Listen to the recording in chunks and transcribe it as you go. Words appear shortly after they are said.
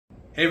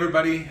Hey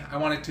everybody, I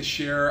wanted to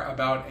share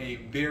about a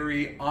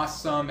very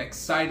awesome,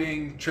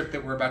 exciting trip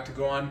that we're about to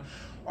go on.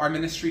 Our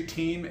ministry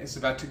team is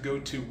about to go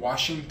to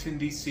Washington,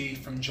 D.C.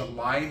 from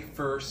July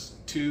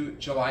 1st to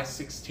July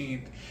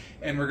 16th.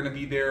 And we're going to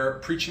be there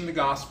preaching the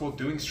gospel,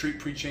 doing street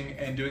preaching,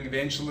 and doing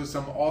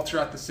evangelism all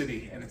throughout the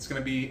city. And it's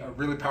going to be a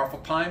really powerful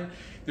time.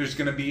 There's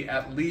going to be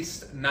at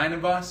least 9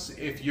 of us.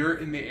 If you're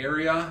in the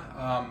area,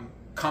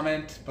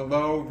 comment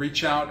below,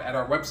 reach out at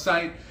our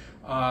website.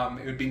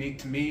 It would be neat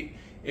to meet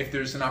if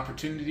there's an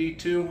opportunity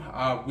to.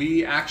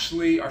 We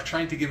actually are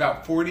trying to give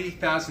out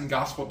 40,000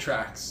 gospel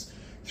tracts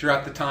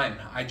throughout the time.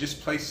 I just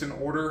placed an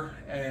order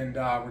and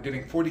we're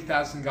getting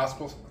 40,000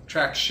 gospel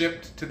tracts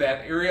shipped to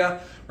that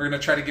area. We're going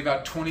to try to give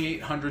out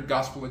 2,800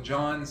 Gospel of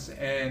John's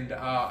and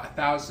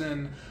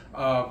 1,000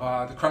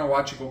 of the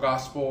chronological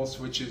Gospels,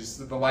 which is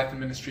the life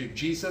and ministry of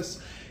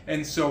Jesus.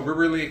 And so we're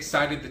really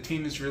excited. The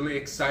team is really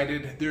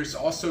excited. There's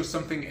also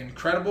something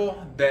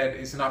incredible that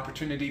is an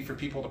opportunity for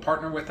people to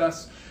partner with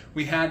us.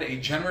 We had a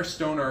generous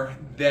donor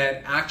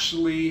that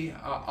actually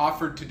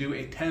offered to do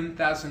a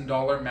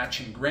 $10,000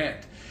 matching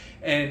grant.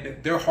 And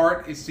their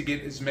heart is to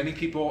get as many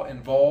people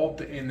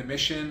involved in the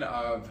mission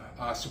of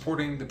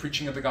supporting the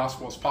preaching of the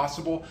gospel as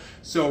possible.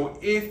 So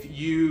if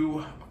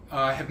you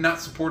have not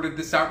supported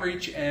this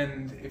outreach,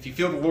 and if you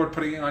feel the Lord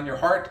putting it on your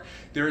heart,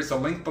 there is a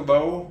link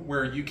below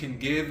where you can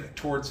give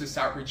towards this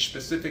outreach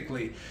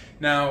specifically.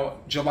 Now,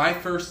 July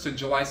 1st to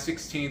July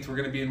 16th, we're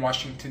going to be in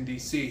Washington,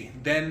 D.C.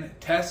 Then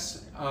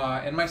Tess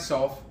and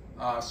myself,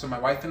 so my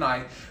wife and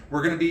I,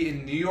 we're going to be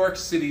in New York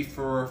City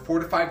for 4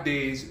 to 5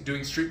 days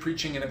doing street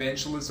preaching and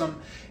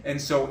evangelism.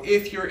 And so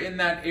if you're in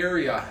that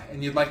area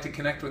and you'd like to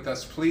connect with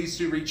us, please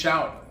do reach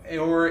out.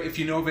 Or if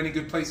you know of any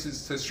good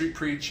places to street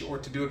preach or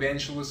to do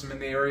evangelism in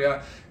the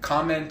area,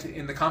 comment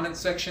in the comment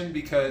section,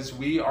 because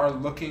we are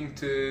looking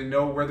to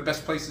know where the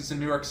best places in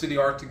New York City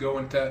are to go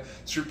and to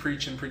street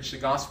preach and preach the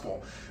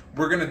gospel.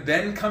 We're going to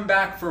then come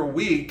back for a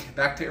week,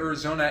 back to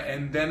Arizona,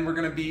 and then we're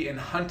going to be in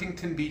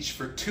Huntington Beach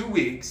for 2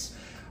 weeks,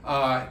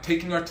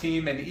 taking our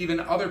team and even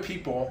other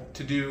people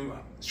to do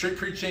street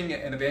preaching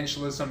and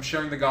evangelism,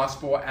 sharing the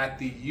gospel at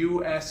the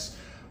U.S.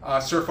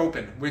 Surf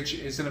Open, which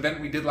is an event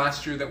we did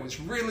last year that was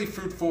really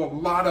fruitful. A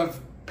lot of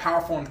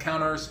powerful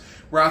encounters.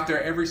 We're out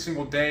there every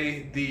single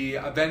day. The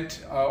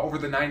event, over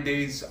the 9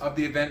 days of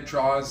the event,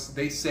 draws,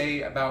 they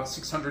say, about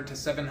 600 to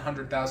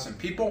 700,000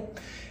 people.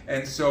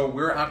 And so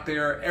we're out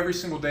there every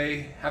single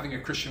day having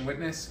a Christian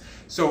witness.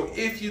 So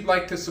if you'd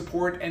like to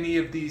support any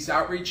of these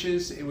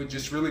outreaches, it would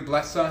just really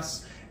bless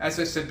us. As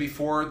I said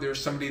before,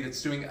 there's somebody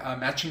that's doing a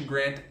matching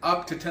grant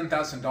up to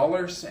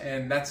 $10,000,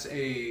 and that's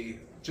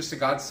just a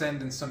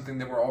godsend and something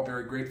that we're all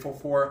very grateful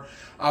for.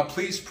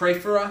 Please pray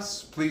for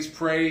us. Please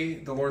pray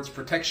the Lord's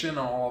protection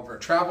on all of our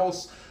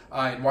travels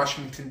in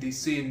Washington,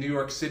 D.C., in New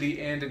York City,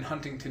 and in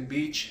Huntington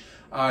Beach.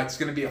 It's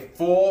going to be a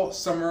full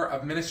summer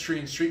of ministry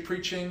and street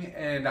preaching,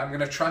 and I'm going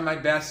to try my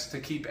best to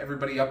keep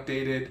everybody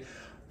updated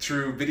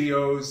through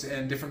videos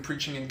and different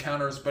preaching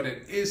encounters, but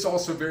it is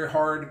also very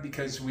hard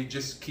because we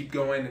just keep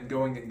going and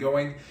going and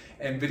going,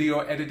 and video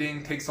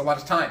editing takes a lot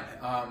of time.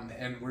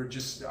 And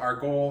our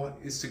goal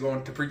is to go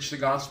and to preach the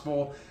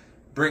gospel,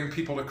 bring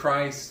people to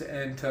Christ,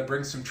 and to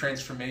bring some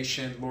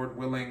transformation, Lord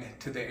willing,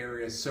 to the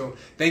areas. So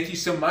thank you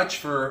so much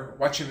for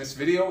watching this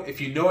video. If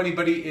you know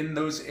anybody in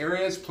those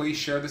areas, please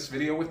share this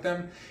video with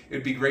them. It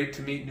would be great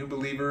to meet new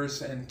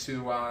believers and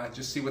to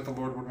just see what the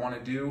Lord would want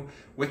to do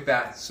with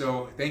that.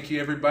 So thank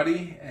you,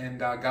 everybody, and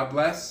God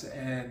bless,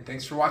 and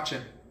thanks for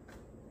watching.